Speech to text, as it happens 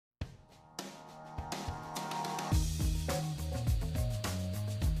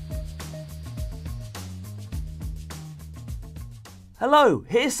Hello,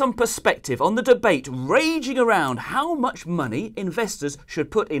 here's some perspective on the debate raging around how much money investors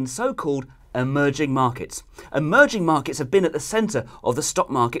should put in so-called emerging markets. Emerging markets have been at the centre of the stock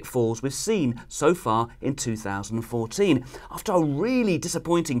market falls we've seen so far in 2014. After a really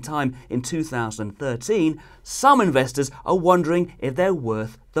disappointing time in 2013, some investors are wondering if they're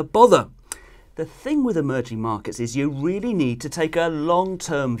worth the bother. The thing with emerging markets is you really need to take a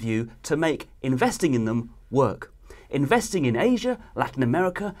long-term view to make investing in them work. Investing in Asia, Latin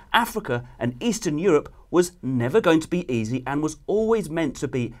America, Africa and Eastern Europe was never going to be easy and was always meant to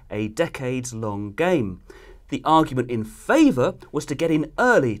be a decades-long game. The argument in favour was to get in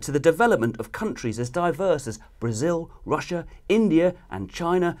early to the development of countries as diverse as Brazil, Russia, India and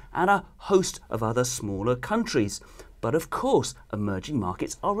China and a host of other smaller countries. But of course, emerging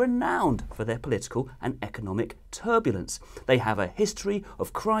markets are renowned for their political and economic turbulence. They have a history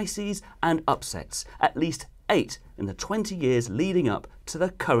of crises and upsets, at least 8 in the 20 years leading up to the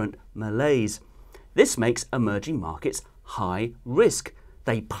current malaise. This makes emerging markets high risk.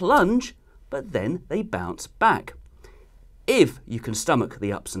 They plunge, but then they bounce back. If you can stomach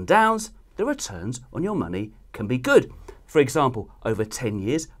the ups and downs, the returns on your money can be good. For example, over 10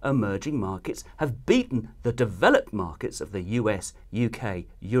 years, emerging markets have beaten the developed markets of the US, UK,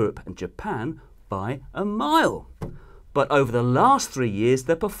 Europe and Japan by a mile. But over the last 3 years,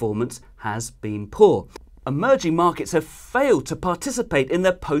 their performance has been poor. Emerging markets have failed to participate in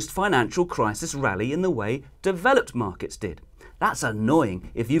the post-financial crisis rally in the way developed markets did. That's annoying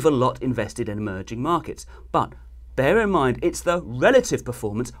if you've a lot invested in emerging markets, but bear in mind it's the relative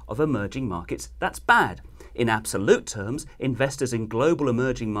performance of emerging markets that's bad. In absolute terms, investors in global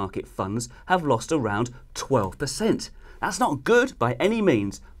emerging market funds have lost around 12%. That's not good by any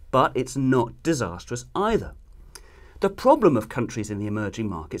means, but it's not disastrous either. The problem of countries in the emerging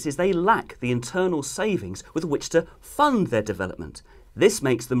markets is they lack the internal savings with which to fund their development. This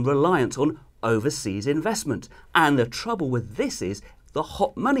makes them reliant on overseas investment. And the trouble with this is the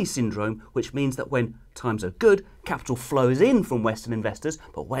hot money syndrome, which means that when times are good, capital flows in from Western investors,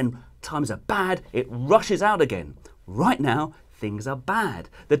 but when times are bad, it rushes out again. Right now, things are bad.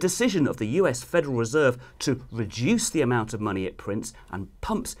 The decision of the US Federal Reserve to reduce the amount of money it prints and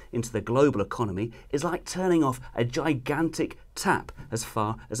pumps into the global economy is like turning off a gigantic tap as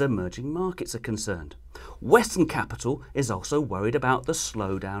far as emerging markets are concerned. Western capital is also worried about the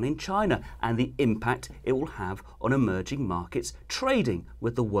slowdown in China and the impact it will have on emerging markets trading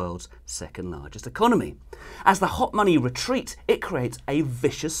with the world's second largest economy. As the hot money retreats, it creates a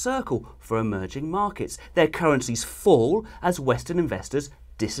vicious circle for emerging markets. Their currencies fall as Western investors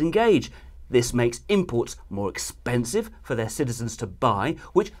disengage. This makes imports more expensive for their citizens to buy,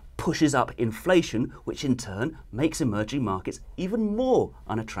 which pushes up inflation, which in turn makes emerging markets even more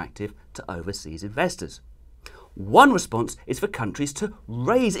unattractive to overseas investors. One response is for countries to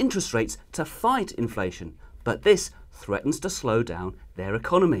raise interest rates to fight inflation, but this threatens to slow down their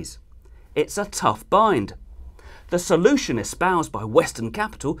economies. It's a tough bind. The solution espoused by Western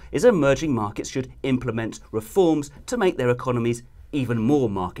capital is emerging markets should implement reforms to make their economies even more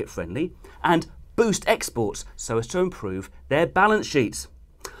market-friendly and boost exports so as to improve their balance sheets.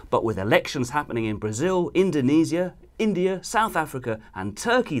 But with elections happening in Brazil, Indonesia, India, South Africa and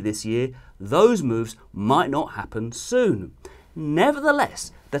Turkey this year, those moves might not happen soon.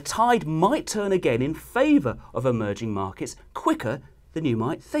 Nevertheless, the tide might turn again in favour of emerging markets quicker than you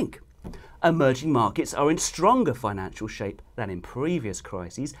might think. Emerging markets are in stronger financial shape than in previous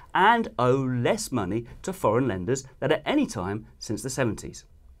crises and owe less money to foreign lenders than at any time since the 70s.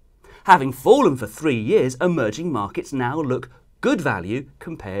 Having fallen for 3 years, emerging markets now look good value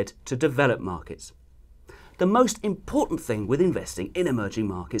compared to developed markets. The most important thing with investing in emerging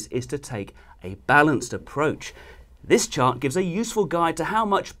markets is to take a balanced approach. This chart gives a useful guide to how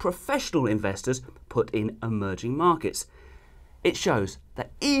much professional investors put in emerging markets. It shows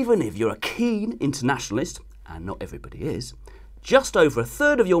that even if you're a keen internationalist, and not everybody is, just over a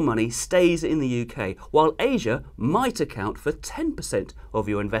third of your money stays in the UK, while Asia might account for 10% of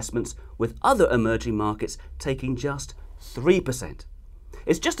your investments, with other emerging markets taking just 3%.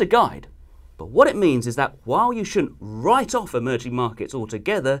 It's just a guide, but what it means is that while you shouldn't write off emerging markets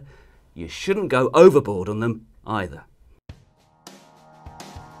altogether, you shouldn't go overboard on them either.